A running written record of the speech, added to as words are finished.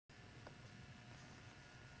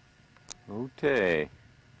Okay.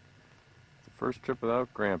 It's the first trip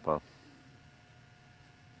without Grandpa.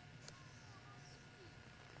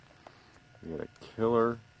 We had a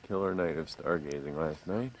killer night of stargazing last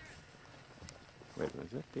night. Wait, was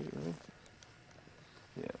that date right?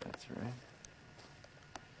 Yeah, that's right.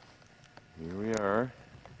 Here we are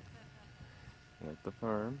at the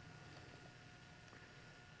farm.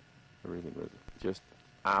 Everything was just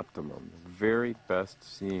optimum. The very best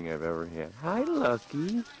seeing I've ever had. Hi,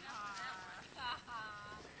 Lucky.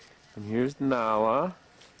 And here's Nala.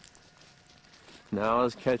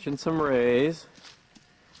 Nala's catching some rays.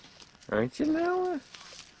 Aren't you, Nala?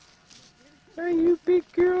 Are you a big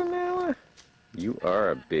girl, Nala? You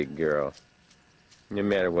are a big girl. No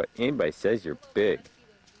matter what anybody says, you're big.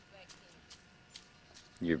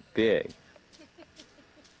 You're big.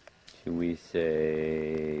 Should we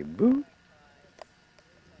say boo?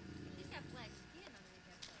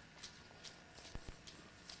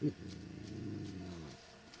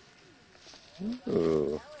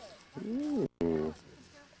 Ooh. Ooh.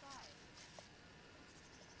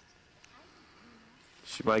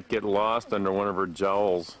 She might get lost under one of her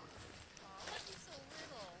jowls.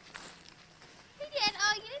 Hey, Dad,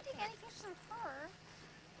 you didn't take any pictures of her.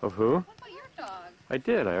 Of who? What about your dog? I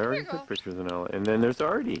did. I already took pictures of Nella. And then there's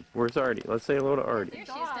Artie. Where's Artie? Let's say hello to Artie. There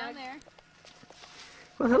she is down there.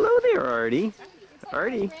 Well, hello there, Artie.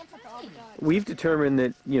 Artie. We've determined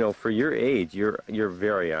that, you know, for your age, you're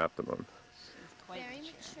very optimum. Very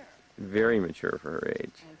mature. Very mature for her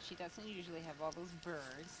age. And she doesn't usually have all those burrs.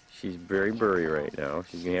 She's very burry right now.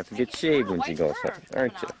 She's going to have to get shaved when she goes home,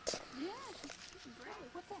 aren't you? Yeah, she's great.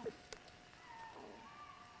 What's that?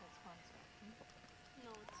 That's fun stuff.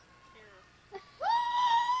 No, it's terror.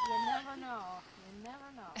 You never know. You never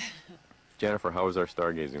know. Jennifer, how was our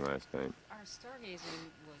stargazing last night? Our stargazing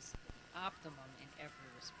was optimum in every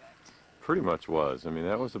respect. Pretty much was. I mean,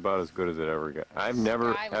 that was about as good as it ever got. I've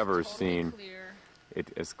never, ever seen it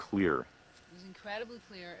as clear. It was incredibly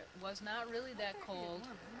clear. It was not really that cold.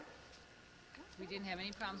 We didn't have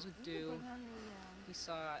any problems with dew. We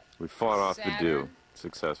saw We fought off the Saturn dew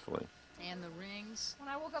successfully. and the rings. When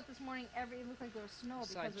I woke up this morning, it looked like there was snow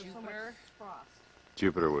Saw because there was so much Jupiter. frost.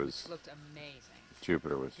 Jupiter was Looked amazing.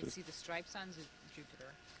 Jupiter was You could just see the stripes on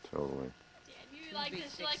Jupiter. totally. Dad, you like big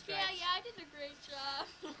this? thick You're like, yeah, stripes. I did a great job.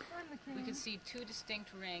 We could see two distinct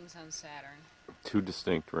rings on Saturn. Two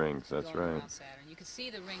distinct rings. That's going right. around Saturn. You could see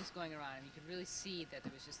the rings going around, and you could really see that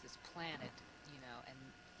there was just this planet, you know, and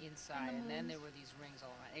inside, and then there were these rings all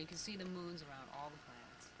around. And you could see the moons around all the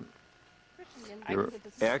planets. You were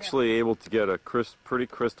actually able to get a pretty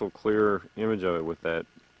crystal clear image of it with that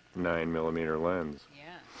 9mm lens,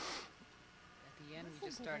 Yeah. At the end, we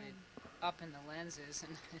just started upping the lenses,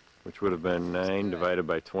 and which would have been 9 divided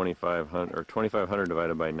by 2500, or 2500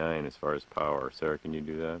 divided by 9 as far as power. Sarah, can you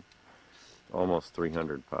do that? Almost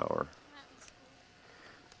 300 power.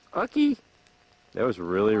 Ucky! That was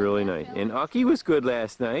really, really nice. And Ucky was good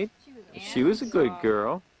last night. She was a good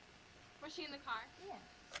girl. Was she in the car? Yeah.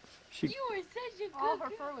 She, You were such a good All her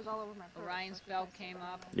girl. fur was all over my fur. Orion's belt came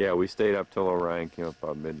up, and yeah, we stayed up till Orion came up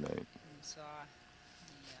about midnight. we saw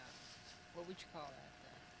the, what would you call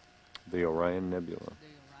that? The Orion Nebula. The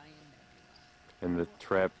Orion Nebula. And the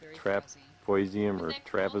Very fuzzy. trapezoidum or Was that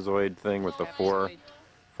cool? trapezoid thing with the Trapezoid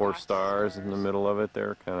four box stars in the middle of it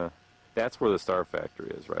there, kind of. That's where the star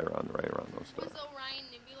factory is, right around those stars. Was the Orion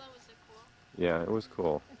Nebula, was it cool? Yeah, it was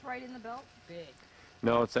cool. It's right in the belt. Big.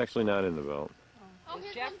 No, it's actually not in the belt. Oh, There's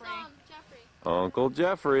here Jeffrey. comes Jeffrey. Uncle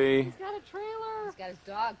Jeffrey. He's got a trailer. He's got his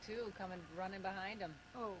dog, too, coming, running behind him.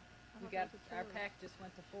 Oh. We got, our pack just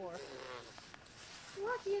went to 4.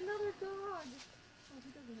 Lucky, another dog. Oh,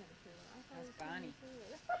 he doesn't have a trailer. I thought That's he was having Bonnie. a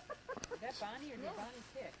trailer. Is that Bonnie or did Bonnie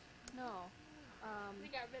pick? No.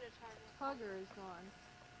 We got rid of Target. Hugger is gone.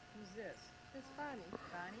 Who's this? It's Bonnie.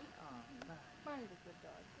 Bonnie? Oh, Bonnie. Bonnie's a good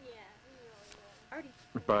dog. Yeah, he really Artie.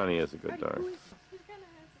 Bonnie is a good Artie, dog. who is was. He's kind of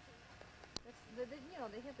hesitant. you know,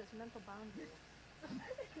 they hit this mental boundary.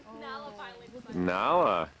 Nala finally decided.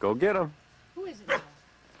 Nala, go get him. Who is it now?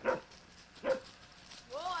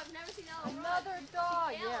 Whoa, I've never seen Nala run. Another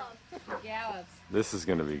dog. Yeah. Gallop. Gallops. This is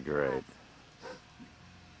going to be great.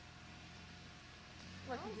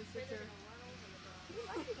 Lucky just sits there.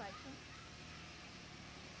 Lucky likes him.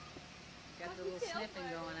 Got the little sniffing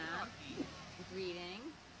going on. Greeting.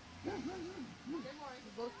 Good morning.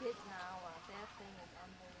 Look it now. That thing is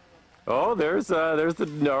unbelievable. Oh, there's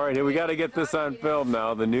the. All right, we got to get this on film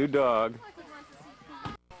now. The new dog. Lucky wants to see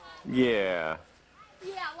people. Yeah.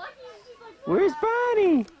 Yeah, Lucky is just like, Where's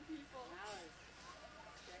Bonnie? people.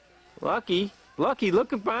 Lucky,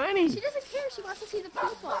 look at Bonnie. She doesn't care. She wants to see the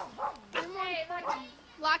people. Hey, Lucky.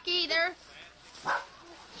 Lucky, they're...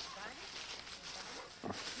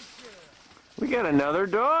 We got another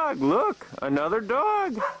dog. Look, another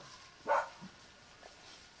dog.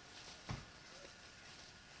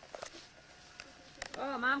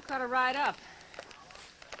 Oh, Mom caught a ride up.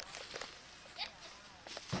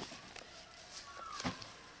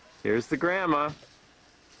 Here's the grandma. Here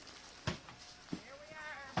we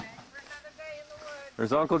are, back for another day in the woods.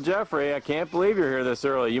 There's Uncle Jeffrey. I can't believe you're here this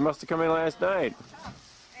early. You must have come in last night.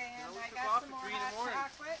 And I got some more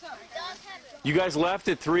hot chocolate. You guys left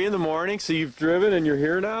at 3 in the morning, so you've driven and you're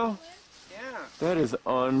here now? Yeah. That is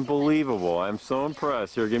unbelievable. I'm so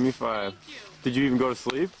impressed. Here, give me 5. Did you even go to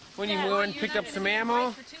sleep? When you went and picked up some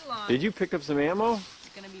ammo? Did you pick up some ammo? It's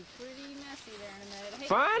gonna be pretty messy there in a minute. Hey,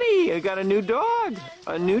 Funny! I got a new dog.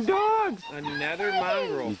 A new dog. Another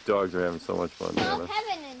mongrel. These dogs are having so much fun, No Nana.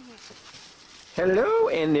 Kevin in here. Hello,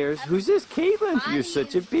 and there's, who's this? Caitlin. You're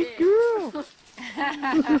such a big girl.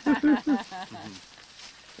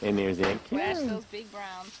 And there's Aunt Flash Karen. those big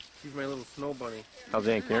browns. She's my little snow bunny. How's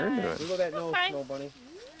Aunt Karen doing? Look at that nose, snow bunny.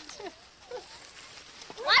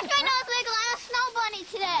 Watch my nose wiggle. I'm a snow bunny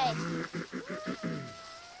today.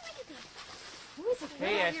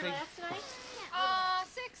 Hey, Ashley. Last night?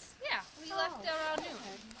 6. Yeah, we left around noon.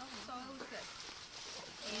 So it was good.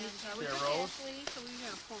 And we There, took Rose. Ashley, so we were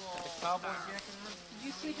gonna pull. Cowboy jacket on? Did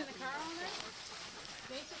you sleep in the car all night?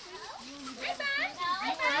 Basically? Hey, Ben.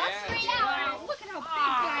 Wow, look at how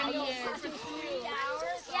big Bonnie is. 3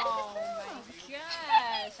 hours. Oh my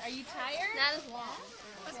gosh. Are you tired? Not as long.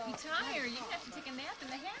 Must be tired. You have to take a nap in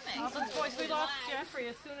the hammock. Of course, we lost Jeffrey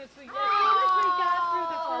as soon as we got through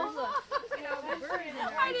the first. You know, the bird in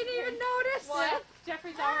there. I didn't even notice. What?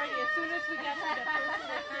 Jeffrey's already, as soon as we get through the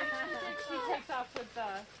first, he takes off with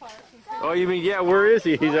Clark. Oh, you mean, yeah, where is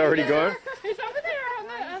he? He's already gone? He's over there on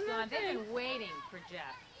the They've been waiting for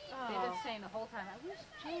Jeff. They've been saying the whole time, I wish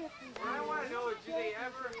Jeff was I want to know, do they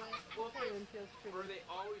ever book it, feels pretty. or are they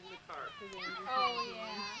always in the car? Oh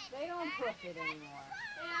yeah. They don't book it anymore.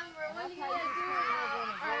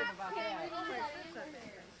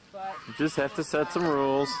 But Just have to set some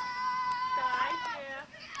rules.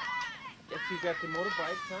 Yes, you got the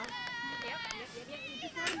motorbikes, huh?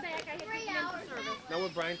 Now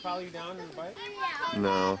would Brian follow you down on the bike?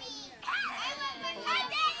 No.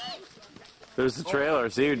 There's the trailer.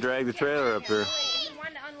 See, you drag the trailer up here. He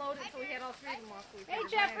wanted to unload it, so we had all 3 of them off. hey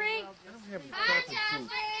Jeffrey. I don't have chocolate soup.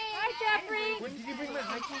 Hi Jeffrey. When did you bring my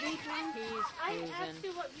hiking boots? I asked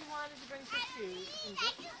you what you wanted to bring for shoes, and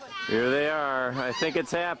this is what Here they are. I think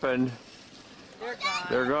it's happened. They're gone.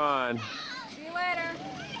 They're gone. See you later.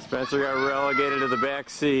 Spencer got relegated to the back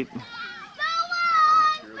seat. it's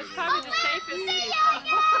probably the safest seat.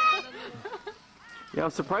 Yeah,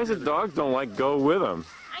 I'm surprised the dogs don't like go with them.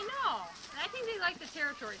 I know. And I think they like the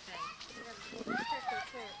territory thing.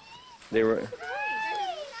 They were.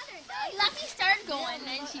 Lucky started going, and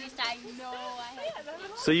then she decided, no, I have to.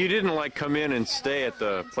 So you didn't like come in and stay at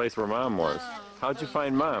the place where Mom was. How'd you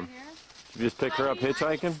find Mom? Did you just pick her up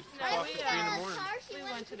hitchhiking? No, We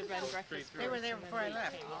went to the bed and breakfast. They were there before I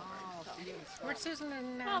left. Where'd Susan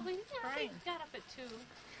and Well, we got up at 2. Or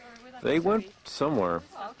we left They at went 3. somewhere.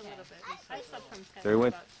 Slept a little bit. I slept from 10 They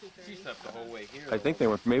went- to about 2:30. She slept the whole way here. I think they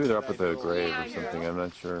went. Maybe they're up at the grave or something. I'm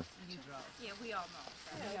not sure. Yeah, we all know.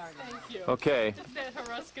 Thank you. Okay. Just that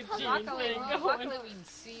Hruska gene Luckily, thing going. luckily we can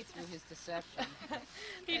see through his deception.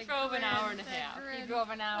 He drove an hour and a half. He drove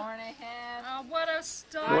an hour and a half. Oh, what a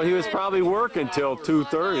star. Well, he was probably working till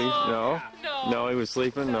 2:30. No. No. No, he was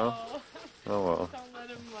sleeping. No. Oh well. Don't let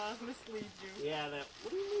him mislead you. Yeah, that.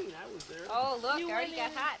 What do you mean? I was there. Oh, look, You it already went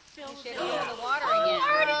got in, hot. You filled should it go up. to the water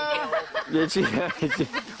again. Did she?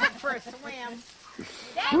 For a swim.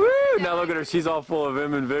 Woo! Now look at her. She's all full of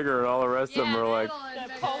vim and vigor, and all the rest of them are like,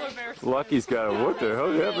 That polar bear. Lucky's got it. What the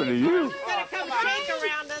hell happened to you? Gonna come shake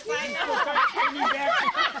around us, I know.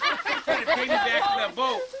 Trying to take me back to that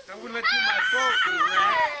boat. I wouldn't let you in my boat, you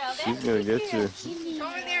rat. She's gonna get you. Go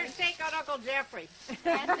over there and shake on Uncle Jeffrey.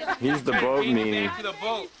 He's the boat Take me meanie. back to the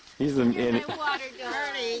boat. He's the. And Ernie,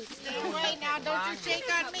 stay away now. Don't you shake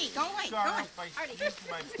on me. Go away. Go Sorry away. if I Artie, squeezed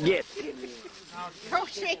my get. go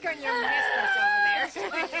shake on your mistress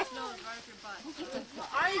over there.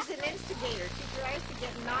 Artie's an instigator. She tries to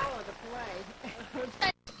get Nala to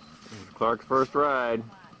play. Clark's first ride.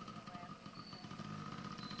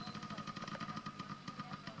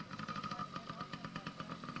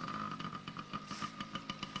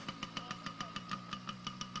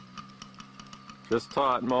 Just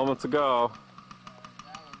taught moments ago.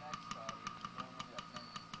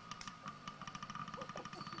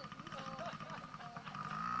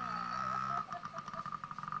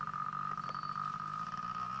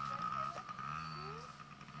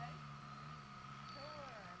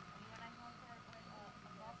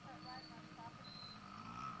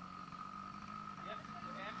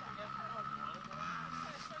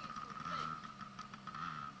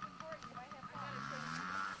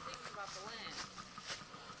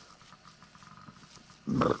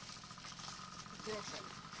 Have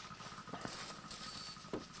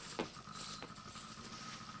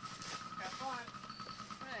fun.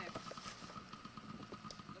 Hey.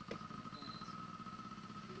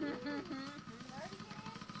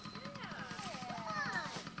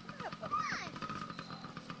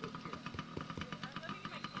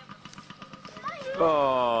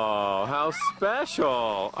 Oh, how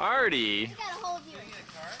special. Artie. I gotta hold you.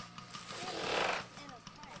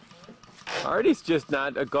 Artie's just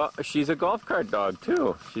not a she's a golf cart dog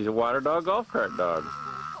too. She's a water dog golf cart dog.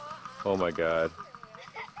 Oh my God.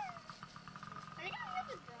 Are you gonna have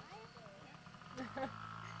to drive?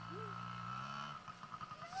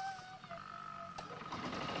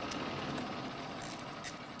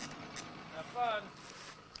 Have fun.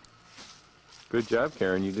 Good job,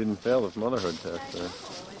 Karen. You didn't fail this motherhood test there.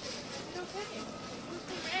 It's okay.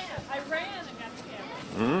 I ran and got the camera.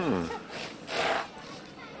 Mmm.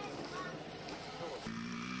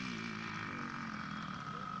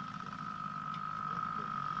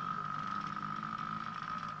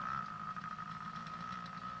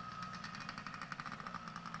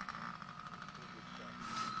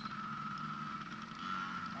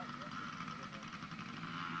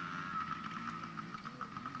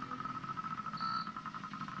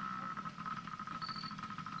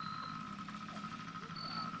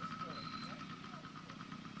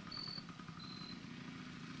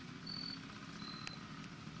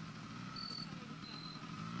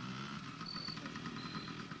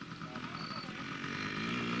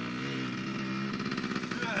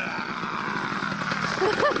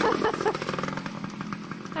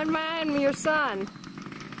 Remind me, your son.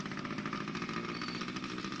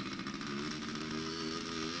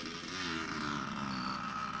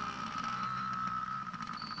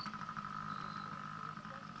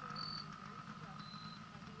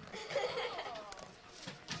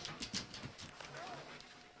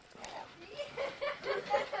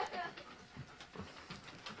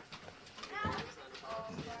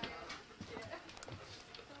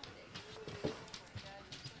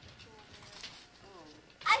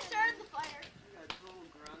 I started the fire. We got a total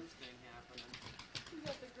grunge thing happening. You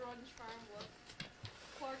got the grunge farm look.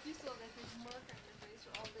 Clark, you still got this mark on your face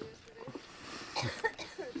for all day yesterday.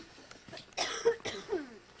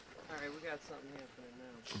 Alright, we got something happening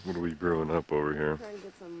now. What are we brewing up over here? Trying to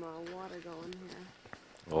get some water going here.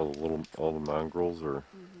 All the mongrels are.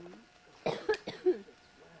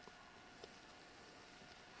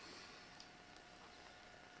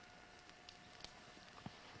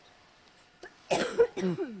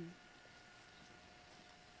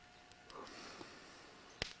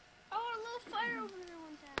 I want a little fire over there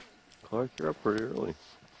one time. Clark, you're up pretty early.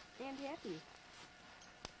 And happy.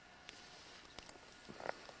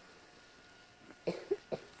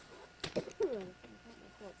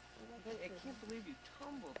 I can't believe you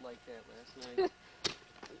tumbled like that last night.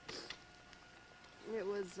 It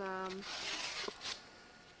was,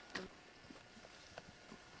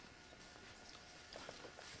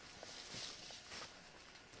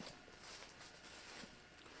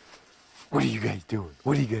 What are you guys doing?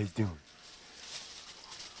 What are you guys doing?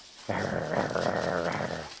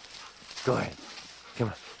 Go ahead. Come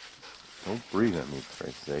on. Don't breathe on me, for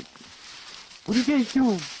Christ's sake. What are you guys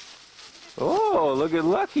doing? Oh, look at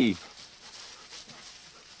Lucky.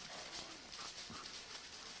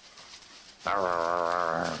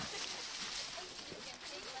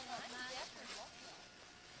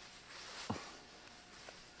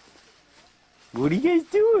 What are you guys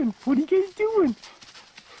doing? What are you guys doing?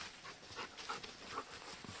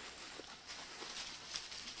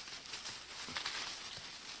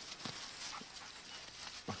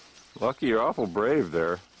 Lucky, you're awful brave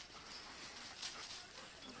there.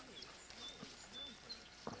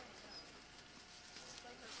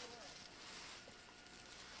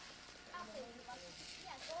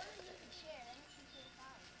 Yeah, go to the chair. Then you can see the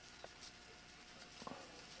fire.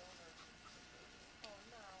 Oh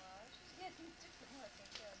no, she's getting different looking.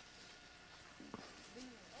 Good.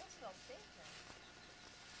 That smells bacon.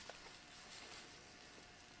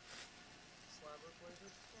 Slobber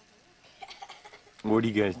flavored? What are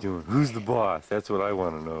you guys doing? Who's the boss? That's what I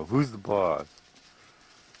want to know. Who's the boss?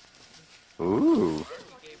 Ooh. We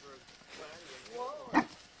gave her a body.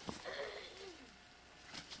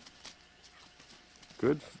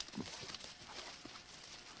 Good.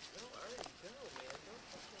 No, alright, go, man. Don't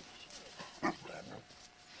touch that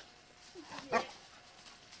shit.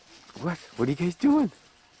 What? What are you guys doing?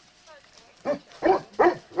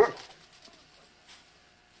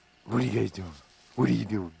 What are you guys doing? What are you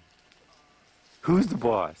doing? Who's the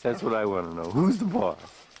boss? That's what I want to know. Who's the boss?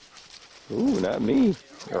 Ooh, not me.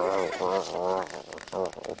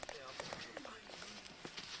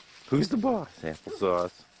 Who's the boss?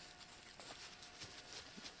 Applesauce.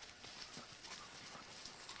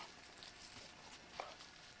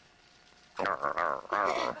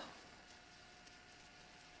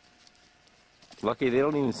 Lucky, they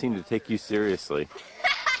don't even seem to take you seriously.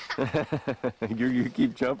 You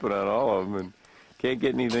keep jumping on all of them and can't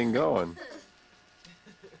get anything going.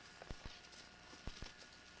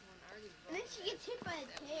 And then she gets hit by a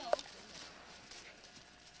tail.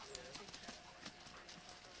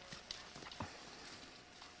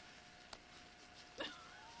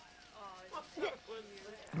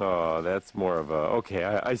 Oh, that's more of a, okay,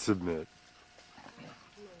 I submit.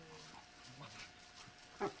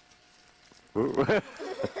 Should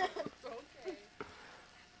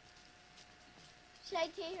I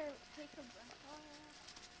take her breath?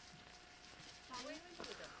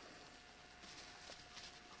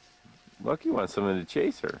 Lucky wants someone to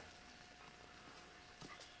chase her.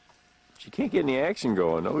 She can't get any action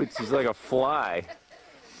going. No, she's like a fly.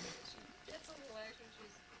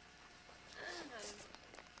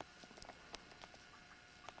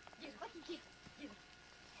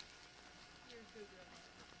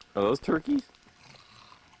 Are those turkeys?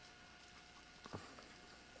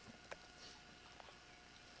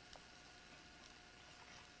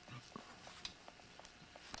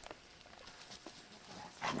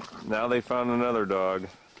 Now they found another dog.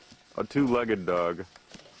 A two-legged dog.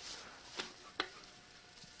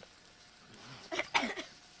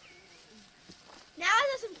 Now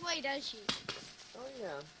doesn't play, does she? Oh,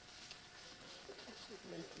 yeah.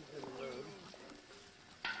 When she's in the road.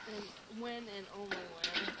 And when and only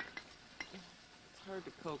when. It's hard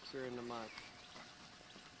to coax her into much.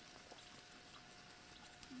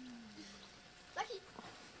 Lucky.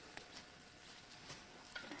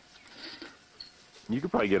 You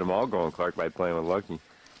could probably get them all going, Clark, by playing with Lucky.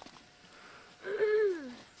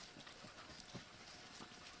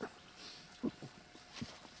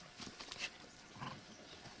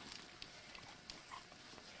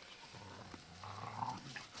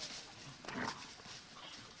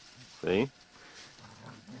 See?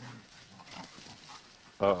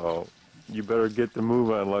 Uh-oh. You better get the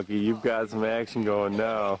move on, Lucky. You've got some action going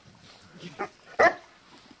now.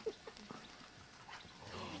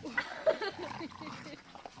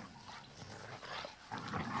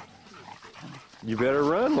 You better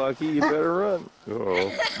run, Lucky. You better run. Uh-oh. No,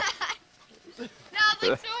 I'm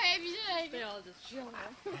like so happy today. They all just show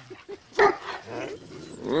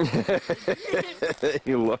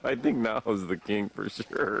up. I think now is the king for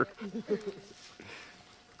sure.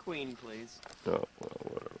 Queen, please. Oh, well,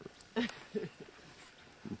 whatever.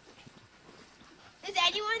 Is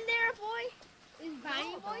anyone there a boy? Is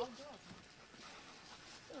Bonnie a boy?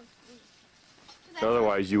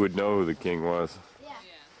 Otherwise, you would know who the king was. Yeah.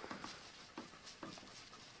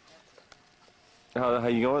 How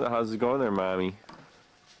you going? How's it going there, Mommy?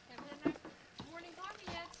 Haven't had my morning coffee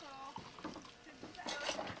yet, so.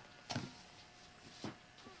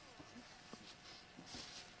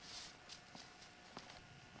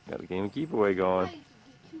 Got a game of keep away going.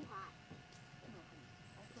 Too hot.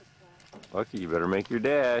 Lucky, you better make your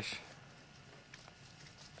dash.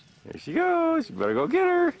 There she goes. You better go get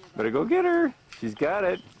her. Better go get her. She's got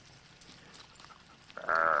it.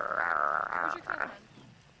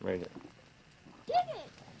 Right here. Get it!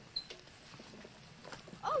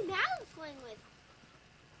 Oh, now I'm playing with.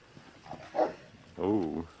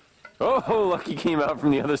 Oh. Oh, Lucky came out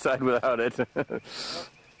from the other side without it.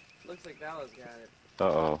 Looks like Dallas got it.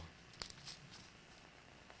 Uh-oh.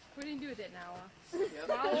 What do you do with it now?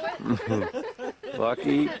 Swallow it?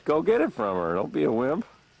 Lucky, go get it from her. Don't be a wimp.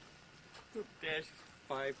 Dash is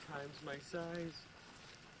 5 times my size.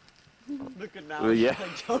 Look at now. Yeah.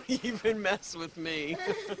 Like, don't even mess with me.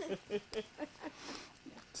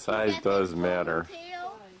 Size does matter.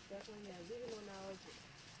 Tail. Definitely has. Even though now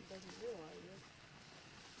she doesn't realize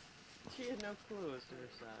it. She had no clue as to her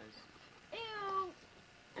size. Ew.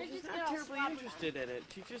 I She's just not got all terribly sloppy. interested in it.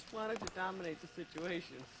 She just wanted to dominate the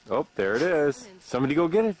situation. Oh, there it is. Somebody go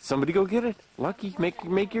get it. Somebody go get it. Lucky,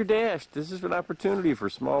 make your dash. This is an opportunity for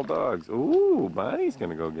small dogs. Ooh, Bonnie's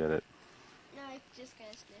gonna go get it. No, I'm just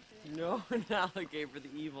gonna sniff it. No, Nala gave her the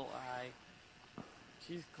evil eye.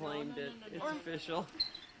 She's claimed it. It's official.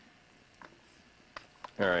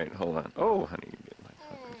 All right, hold on. Oh, honey, you get my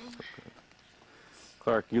puppy.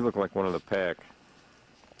 Clark, you look like one of the pack.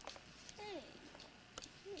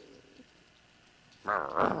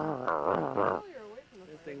 Oh, you're away from the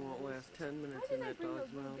That thing won't last 10 minutes Why in did I that bring those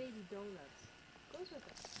dog's little mouth. baby donuts? Goes with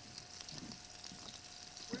it.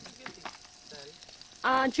 Where'd you get these,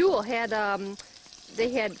 Daddy? Jewel had,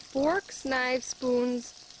 they had forks, knives,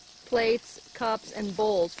 spoons, plates, cups, and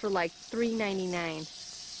bowls for like $3.99.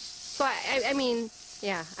 So I mean,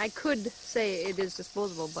 yeah, I could say it is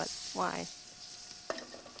disposable, but why?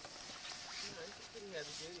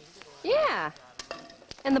 Yeah.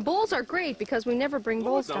 And the bowls are great because we never bring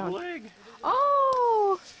bowls down. Egg.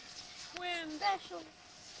 Oh! Twins. Special.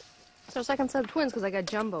 It's our second set of twins because I got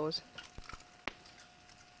jumbos.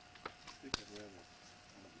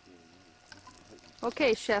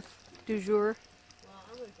 Okay, chef du jour.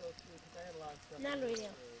 Not really.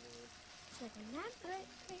 Second, not good.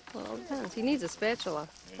 Well, it depends. He needs a spatula,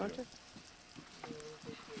 don't you?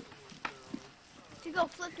 To go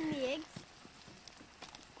flipping the eggs.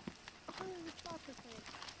 Oh, the chocolate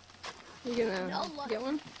egg. You gonna No luck. get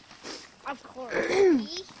one? Of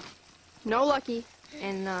course. No, Lucky.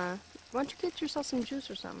 And why don't you get yourself some juice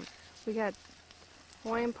or something? We got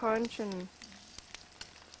Hawaiian punch and...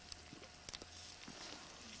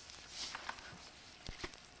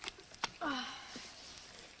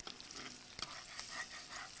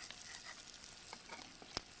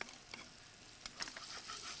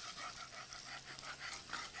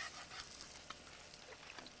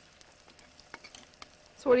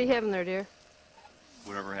 So what are you having there, dear?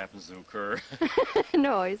 Whatever happens to occur.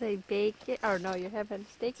 No, you say bacon. Or no, you're having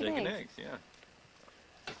steak and Steak and eggs. eggs,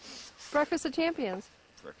 yeah. Breakfast of champions.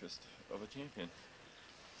 Breakfast of a champion.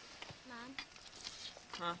 Mom.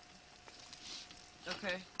 Huh?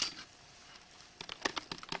 Okay.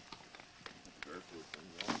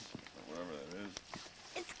 Whatever that is.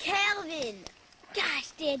 It's Calvin.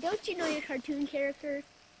 Gosh, Dad, don't you know your cartoon character?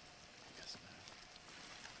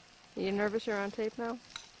 Are you nervous you're on tape now?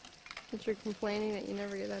 That you're complaining that you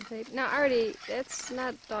never get on tape? No, Artie, that's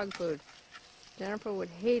not dog food. Jennifer would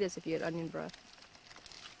hate us if you had onion breath.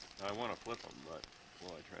 I want to flip them, but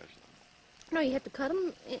will I trash them? No, you have to cut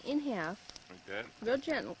them in half, Like that? real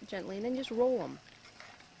gently, and then just roll them.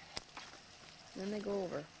 Then they go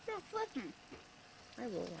over. No, flip them. I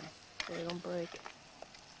roll them so they don't break.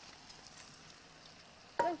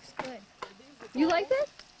 Looks good. You like that?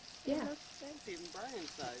 Yeah. Even Brian's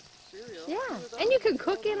size cereal. Yeah, and you can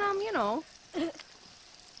cook in them, you know.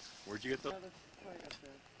 Where'd you get those?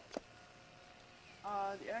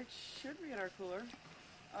 The eggs should be in our cooler.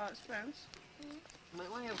 Spence. Might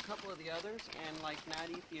want to have a couple of the others and like not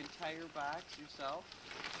eat the entire box yourself.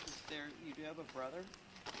 Because you do have a brother.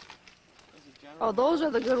 As a general. Oh, those are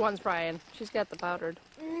the good ones, Brian. She's got the powdered.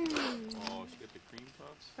 Oh, she got the cream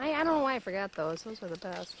puffs? I don't know why I forgot those. Those are the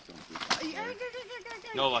best.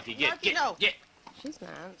 No, Lucky, get. She's not.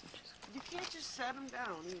 You can't just set them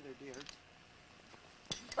down either, dear.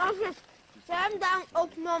 Okay. Set them down,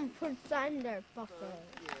 open them, put them in their bucket.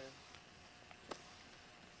 Yeah.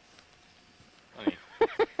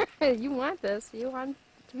 Honey, You want this. You want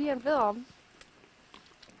to be on film.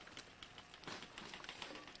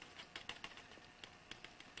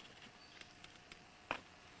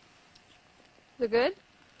 Is it good?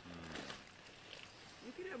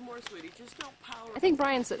 You can have more, sweetie. Just don't power. I think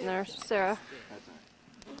Brian's sitting there, Sarah.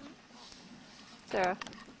 Sarah,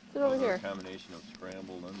 sit over here. A combination of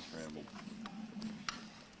scrambled, unscrambled.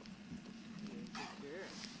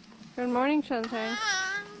 Good morning, Sunshine.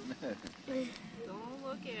 Don't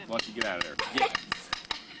look at me. Lucky, get out of there.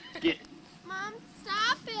 Get. Mom,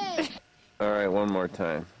 stop it. All right, one more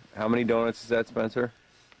time. How many donuts is that, Spencer?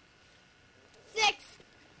 6.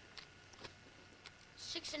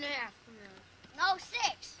 6.5. No,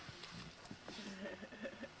 6.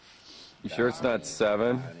 You sure it's not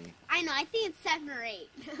 7? I know, I think it's 7 or 8.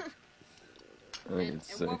 I think it's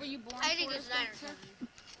 6. And what were you born I think for, it's 9 or Spencer?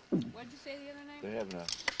 7. What did you say the other night? They have enough.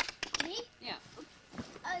 Me? Yeah.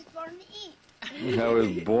 I was born to eat. I was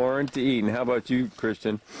born to eat. And how about you,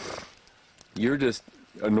 Christian? You're just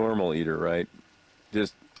a normal eater, right?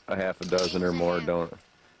 Just a half a dozen or more don't.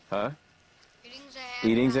 Huh? Eating's a habit.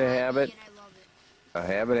 Eating's a habit. And I love it. A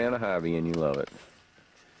habit and a hobby, and you love it.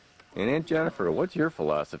 And Aunt Jennifer, what's your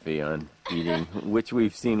philosophy on eating, which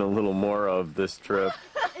we've seen a little more of this trip?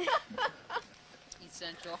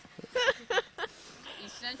 Essential.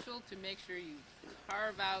 Essential to make sure you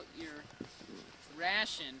carve out your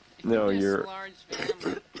ration in No, this you're- large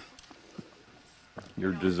family.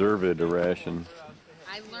 You're deserved a ration.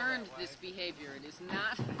 I learned this behavior. It is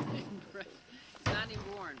not, it's not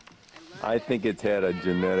inborn. I think it's had a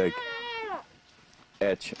genetic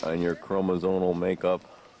etch on your chromosomal makeup.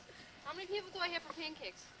 How many people do I have for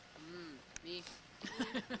pancakes? Me.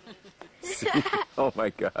 Oh my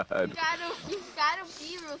God. You've gotta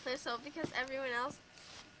be ruthless though, because everyone else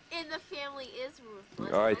in the family is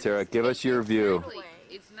ruthless. All right, Sarah, give us your view.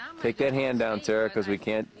 It's not my Take that job hand to down, say, Sarah, but because I- we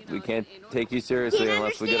can't you know, in order take you seriously Can't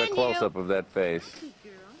unless we get a understand you. close-up of that face.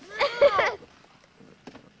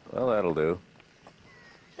 Well, that'll do.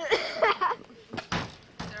 Sarah,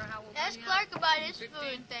 how old Ask Clark about his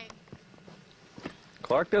food thing.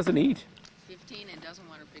 Clark doesn't eat. 15 and doesn't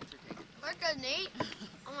want her picture taken. Clark doesn't eat?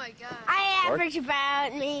 Oh my god. I Clark? average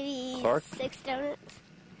about maybe Clark? 6 donuts.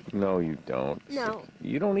 No, you don't. No.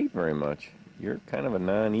 You don't eat very much. You're kind of a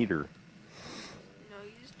non-eater. No,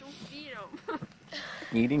 you just don't feed him.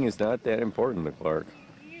 Eating is not that important to Clark.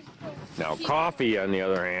 Now, coffee, on the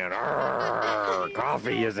other hand,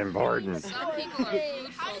 coffee is important. Some people are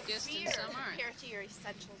food focused and some aren't. Compared to your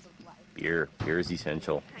essentials of life. Beer. Beer is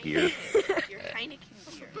essential. Beer. Your Heineken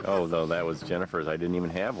beer. Oh, no, that was Jennifer's. I didn't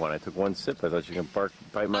even have one. I took one sip. I thought she could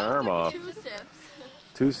bite my arm off. 2 sips.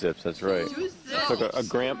 2 sips, that's right.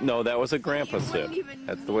 Took no, that was a grandpa sip.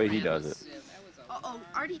 That's the way he does it. Uh-oh,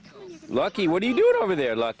 Artie, come on. You're gonna Lucky, what are you doing over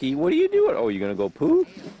there, Lucky? What are you doing? Oh, you gonna go poo?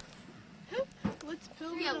 Let's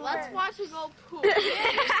poo. Yeah, let's watch him go poop.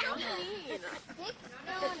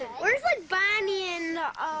 Where's like Bonnie and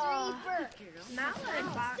Not like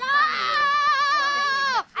Bob.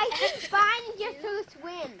 Stop! I think Bonnie just threw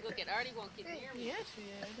swim. Look at Artie won't get near me. Yeah, she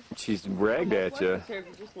did. She's ragged at you. Here,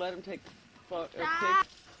 just let him take photo.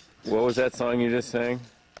 What was that song you just sang?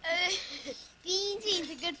 Beans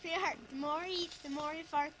are good for your heart. The more you eat, the more you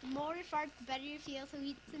fart. The more you fart, the better you feel. So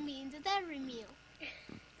eat some beans with every meal.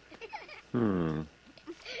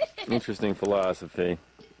 Interesting philosophy,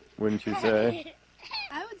 wouldn't you say?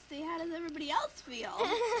 I would say, how does everybody else feel?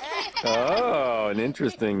 Oh, an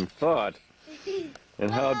interesting thought.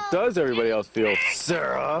 And how does everybody else feel,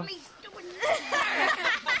 Sarah? Get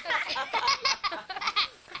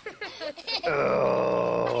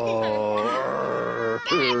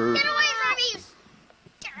away from me!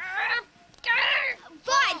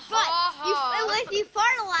 But if you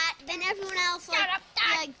fart a lot, then everyone else like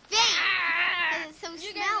thinks because it's so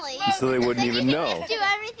smelly. So they wouldn't even You know. can just do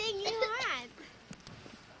everything you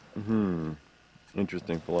want.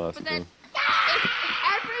 Interesting philosophy. If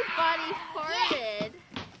everybody farted,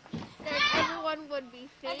 then everyone would be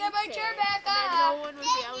fainting. got my chair back and then up. no one would be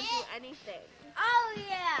able to do anything. Oh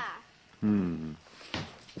yeah.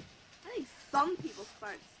 I think some people's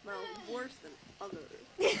farts smell worse than others.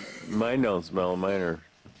 Mine don't smell. Mine are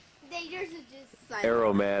Yours are just Silent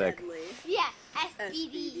aromatic. Deadly. yeah. SBD.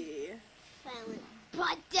 SBD. Silent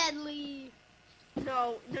but deadly.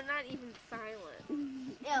 No, they're not even silent.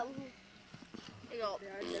 L They go,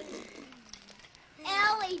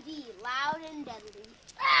 LED, loud and deadly.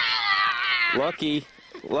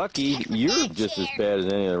 Lucky, you're just as bad as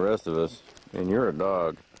any of the rest of us. And you're a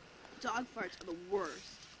dog. Dog farts are the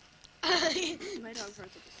worst. My dog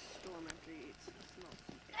farts up a storm after he eats.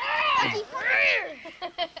 It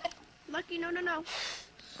smells Lucky, no.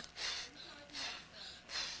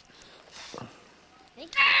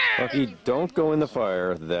 Lucky, don't go in the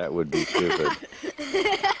fire. That would be stupid.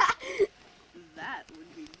 That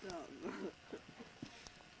would be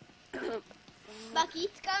dumb. Bucky's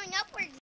going upwards.